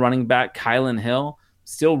one running back, Kylan Hill.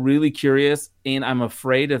 Still really curious, and I'm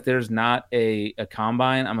afraid if there's not a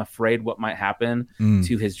combine, I'm afraid what might happen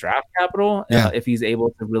to his draft capital if he's able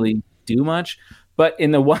to really do much. But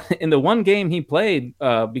in the one game he played,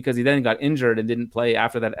 because he then got injured and didn't play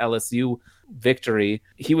after that LSU victory,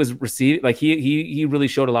 he was he really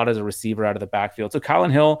showed a lot as a receiver out of the backfield. So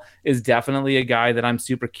Kylan Hill is definitely a guy that I'm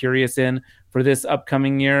super curious in for this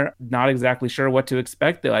upcoming year. Not exactly sure what to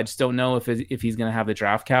expect though. I just don't know if he's going to have the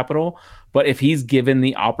draft capital. But if he's given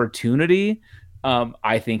the opportunity,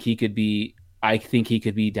 I think he could be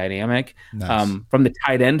dynamic. Nice. From the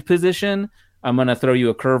tight end position, I'm going to throw you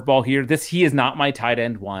a curveball here. He is not my tight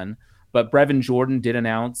end one, but Brevin Jordan did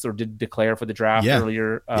announce or did declare for the draft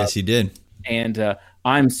earlier. Yes, he did. And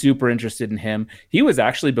I'm super interested in him. He was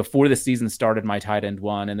actually, before the season started, my tight end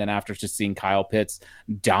one. And then after just seeing Kyle Pitts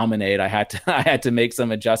dominate, I had to make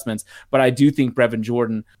some adjustments. But I do think Brevin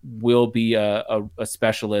Jordan will be a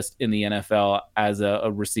specialist in the NFL as a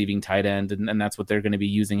receiving tight end. And that's what they're going to be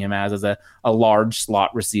using him as a large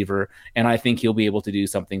slot receiver. And I think he'll be able to do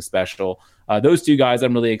something special. Those two guys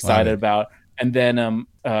I'm really excited about. And then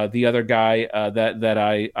the other guy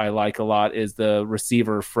that I like a lot is the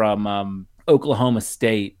receiver from Oklahoma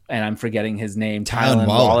State, and I'm forgetting his name. Tylan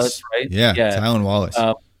Wallace, right? Yeah, Tylan Wallace.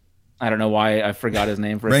 I don't know why I forgot his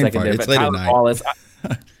name for a second there, but Tylan Wallace.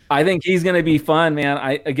 I think he's going to be fun,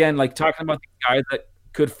 man. Again, talking about these guys that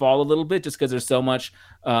could fall a little bit just because there's so much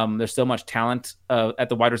talent at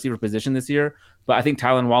the wide receiver position this year. But I think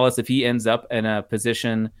Tylan Wallace, if he ends up in a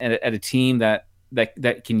position at a team that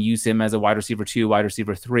can use him as a wide receiver 2, wide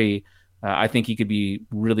receiver 3, I think he could be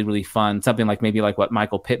really, really fun. Something like maybe like what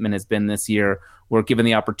Michael Pittman has been this year, where given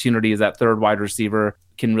the opportunity as that third wide receiver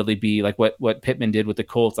can really be like what Pittman did with the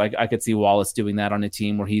Colts. I could see Wallace doing that on a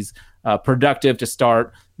team where he's productive to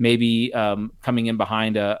start, maybe coming in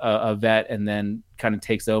behind a vet and then kind of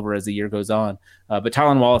takes over as the year goes on. But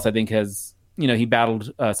Tylan Wallace, I think, has, he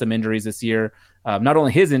battled some injuries this year. Not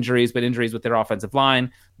only his injuries, but injuries with their offensive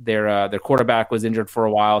line. Their quarterback was injured for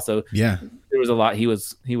a while, so yeah, there was a lot he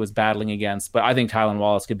was battling against. But I think Tylan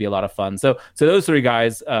Wallace could be a lot of fun. So those three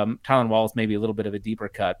guys, Tylan Wallace maybe a little bit of a deeper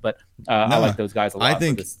cut, but I like those guys a lot.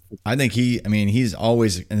 I think he's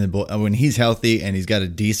always in when he's healthy and he's got a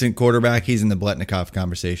decent quarterback, he's in the Biletnikoff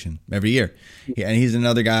conversation every year. And he's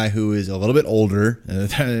another guy who is a little bit older,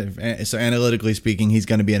 so analytically speaking, he's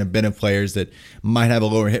going to be in a bin of players that might have a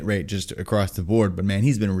lower hit rate just across the board. But man,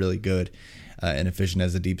 he's been really good and efficient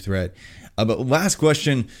as a deep threat. But last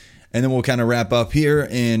question, and then we'll kind of wrap up here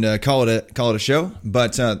and call it a show.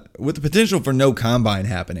 But with the potential for no combine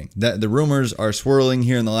happening, the rumors are swirling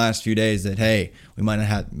here in the last few days that, hey, we might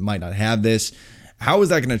not have this. How is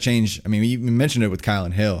that going to change? I mean, you mentioned it with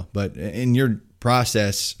Kylan Hill, but in your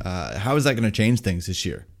process, how is that going to change things this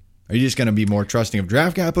year? Are you just going to be more trusting of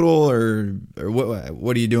draft capital, or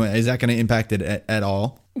what are you doing? Is that going to impact it at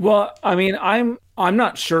all? Well, I mean, I'm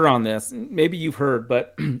not sure on this. Maybe you've heard,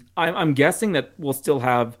 but I'm guessing that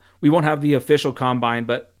we won't have the official combine,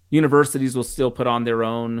 but universities will still put on their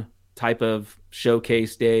own type of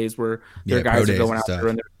showcase days where their guys are going out there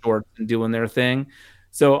in their shorts and doing their thing.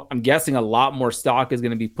 So I'm guessing a lot more stock is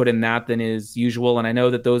going to be put in that than is usual. And I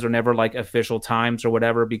know that those are never like official times or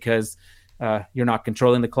whatever, because you're not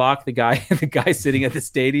controlling the clock. The guy sitting at the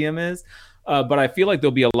stadium is. But I feel like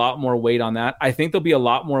there'll be a lot more weight on that. I think there'll be a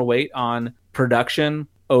lot more weight on production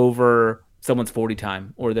over someone's 40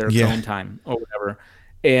 time or their phone time or whatever.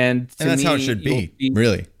 And that's how it should be,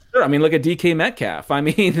 really. Sure. I mean, look at DK Metcalf. I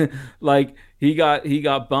mean, like he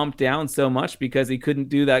got bumped down so much because he couldn't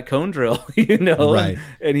do that cone drill, right.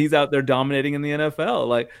 and he's out there dominating in the NFL.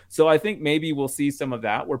 Like, so I think maybe we'll see some of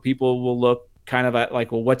that where people will look kind of at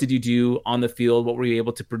like, well, what did you do on the field? What were you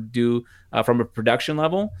able to do from a production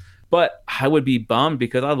level? But I would be bummed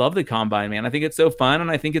because I love the combine, man. I think it's so fun,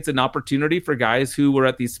 and I think it's an opportunity for guys who were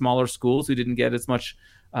at these smaller schools who didn't get as much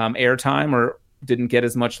airtime or didn't get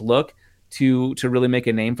as much look to really make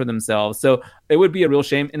a name for themselves. So it would be a real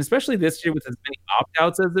shame, and especially this year with as many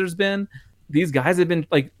opt-outs as there's been, these guys have been,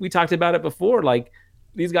 like we talked about it before, like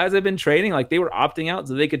these guys have been training, like they were opting out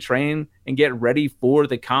so they could train and get ready for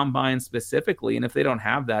the combine specifically. And if they don't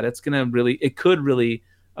have that, it could really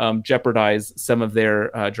jeopardize some of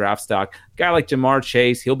their draft stock. A guy like Jamar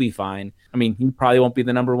Chase, he'll be fine. I mean, he probably won't be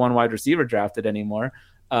the number one wide receiver drafted anymore,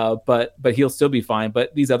 but he'll still be fine.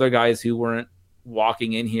 But these other guys who weren't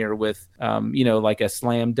walking in here with, like a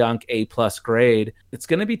slam dunk A+ grade, it's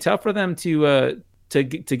going to be tough for them to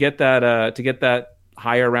get that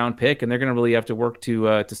higher round pick, and they're going to really have to work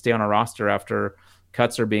to stay on a roster after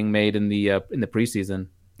cuts are being made in the preseason.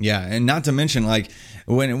 Yeah, and not to mention, like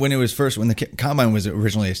when the combine was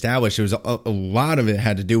originally established, it was a lot of it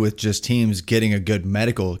had to do with just teams getting a good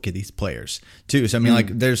medical look at these players too. So I mean, like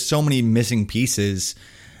there's so many missing pieces,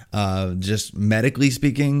 just medically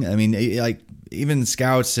speaking. I mean, like even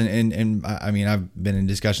scouts and I mean, I've been in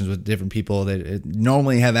discussions with different people that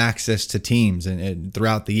normally have access to teams and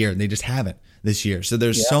throughout the year, and they just haven't this year. So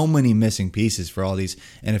there's so many missing pieces for all these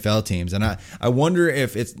NFL teams. And I wonder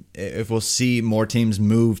if we'll see more teams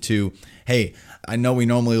move to, hey, I know we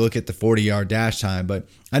normally look at the 40-yard dash time, but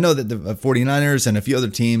I know that the 49ers and a few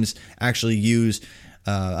other teams actually use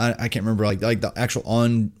I can't remember like the actual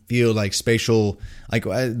on-field like spatial, like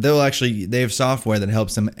they have software that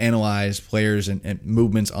helps them analyze players and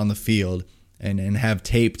movements on the field. And have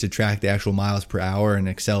tape to track the actual miles per hour and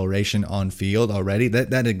acceleration on field already.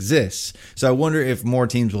 That exists. So I wonder if more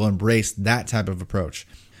teams will embrace that type of approach.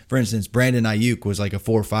 For instance, Brandon Ayuk was like a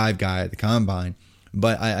 4.5 guy at the combine,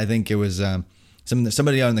 but I think it was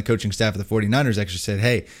somebody on the coaching staff of the 49ers actually said,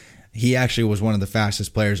 hey, he actually was one of the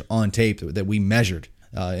fastest players on tape that we measured.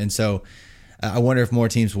 And so I wonder if more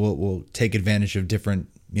teams will take advantage of different,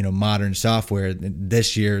 modern software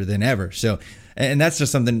this year than ever. So, and that's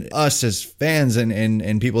just something us as fans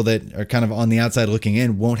and people that are kind of on the outside looking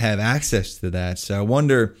in won't have access to that. So I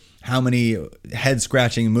wonder how many head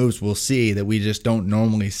scratching moves we'll see that we just don't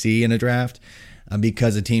normally see in a draft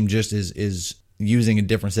because a team just is using a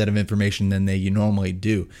different set of information than they normally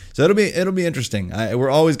do. So it'll be interesting. We're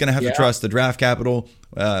always going to have to trust the draft capital.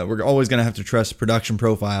 We're always going to have to trust production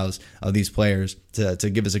profiles of these players to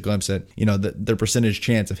give us a glimpse at their percentage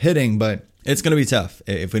chance of hitting. But it's going to be tough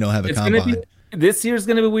if we don't have a combine. This year's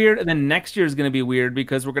going to be weird, and then next year's going to be weird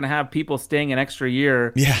because we're going to have people staying an extra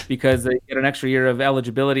year because they get an extra year of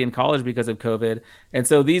eligibility in college because of COVID. And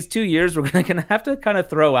so these 2 years, we're going to have to kind of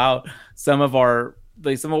throw out some of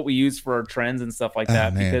what we use for our trends and stuff like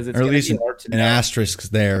that, because it's going to be hard to know. An asterisk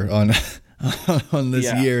there on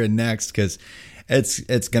this year and next, because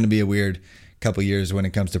it's going to be a weird couple years when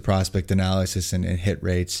it comes to prospect analysis and hit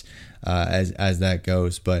rates as that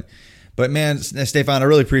goes. But But man, Stefan, I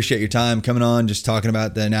really appreciate your time coming on, just talking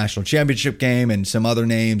about the national championship game and some other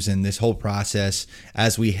names and this whole process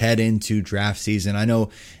as we head into draft season. I know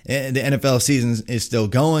the NFL season is still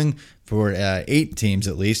going for 8 teams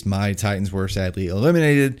at least. My Titans were sadly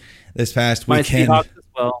eliminated this past weekend. My Seahawks as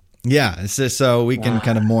well. Yeah, it's just so we can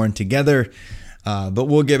kind of mourn together. But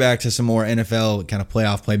we'll get back to some more NFL kind of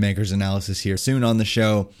playoff playmakers analysis here soon on the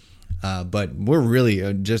show. But we're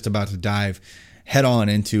really just about to dive head on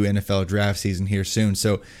into NFL draft season here soon.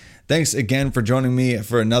 So thanks again for joining me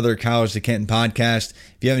for another College to Canton podcast.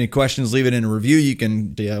 If you have any questions, leave it in a review. You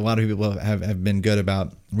can. A lot of people have been good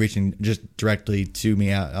about reaching just directly to me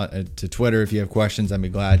to Twitter. If you have questions, I'd be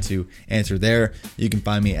glad to answer there. You can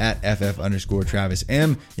find me at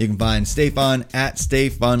 @FF_TravisM. You can find Stefan at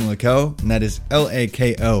StayFunLaco, and that is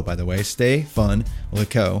LAKO, by the way,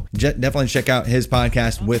 StayFunLaco. Definitely check out his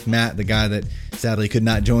podcast with Matt, the guy that sadly could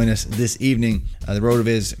not join us this evening. The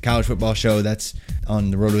RotoViz college football show, that's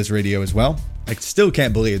on the RotoViz radio as well. I still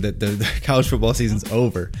can't believe that the college football season's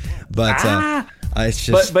over, but it's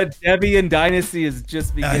just. But Debbie and Dynasty is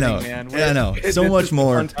just beginning, man. I know. So much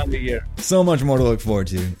more. So much more to look forward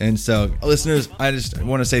to. And so, listeners, I just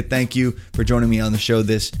want to say thank you for joining me on the show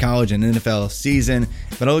this college and NFL season.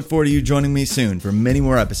 But I look forward to you joining me soon for many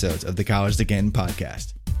more episodes of the College to Canton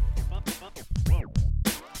podcast.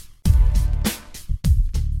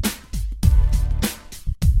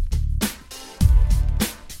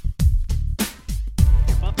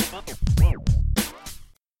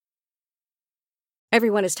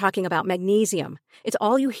 Everyone is talking about magnesium. It's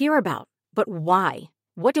all you hear about. But why?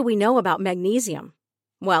 What do we know about magnesium?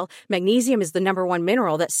 Well, magnesium is the #1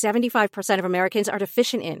 mineral that 75% of Americans are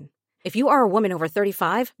deficient in. If you are a woman over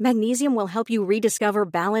 35, magnesium will help you rediscover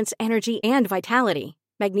balance, energy, and vitality.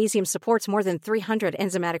 Magnesium supports more than 300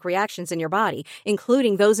 enzymatic reactions in your body,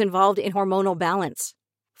 including those involved in hormonal balance.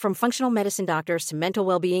 From functional medicine doctors to mental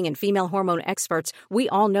well-being and female hormone experts, we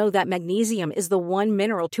all know that magnesium is the one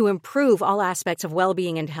mineral to improve all aspects of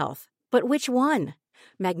well-being and health. But which one?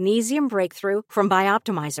 Magnesium Breakthrough from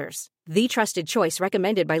Bioptimizers, the trusted choice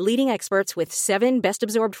recommended by leading experts with 7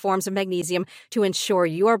 best-absorbed forms of magnesium to ensure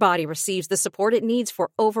your body receives the support it needs for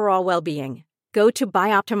overall well-being. Go to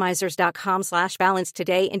bioptimizers.com/balance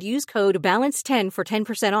today and use code BALANCE10 for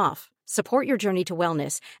 10% off. Support your journey to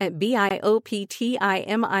wellness at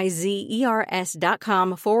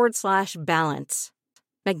bioptimizers.com/balance.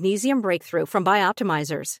 Magnesium Breakthrough from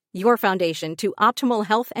Bioptimizers, your foundation to optimal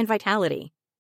health and vitality.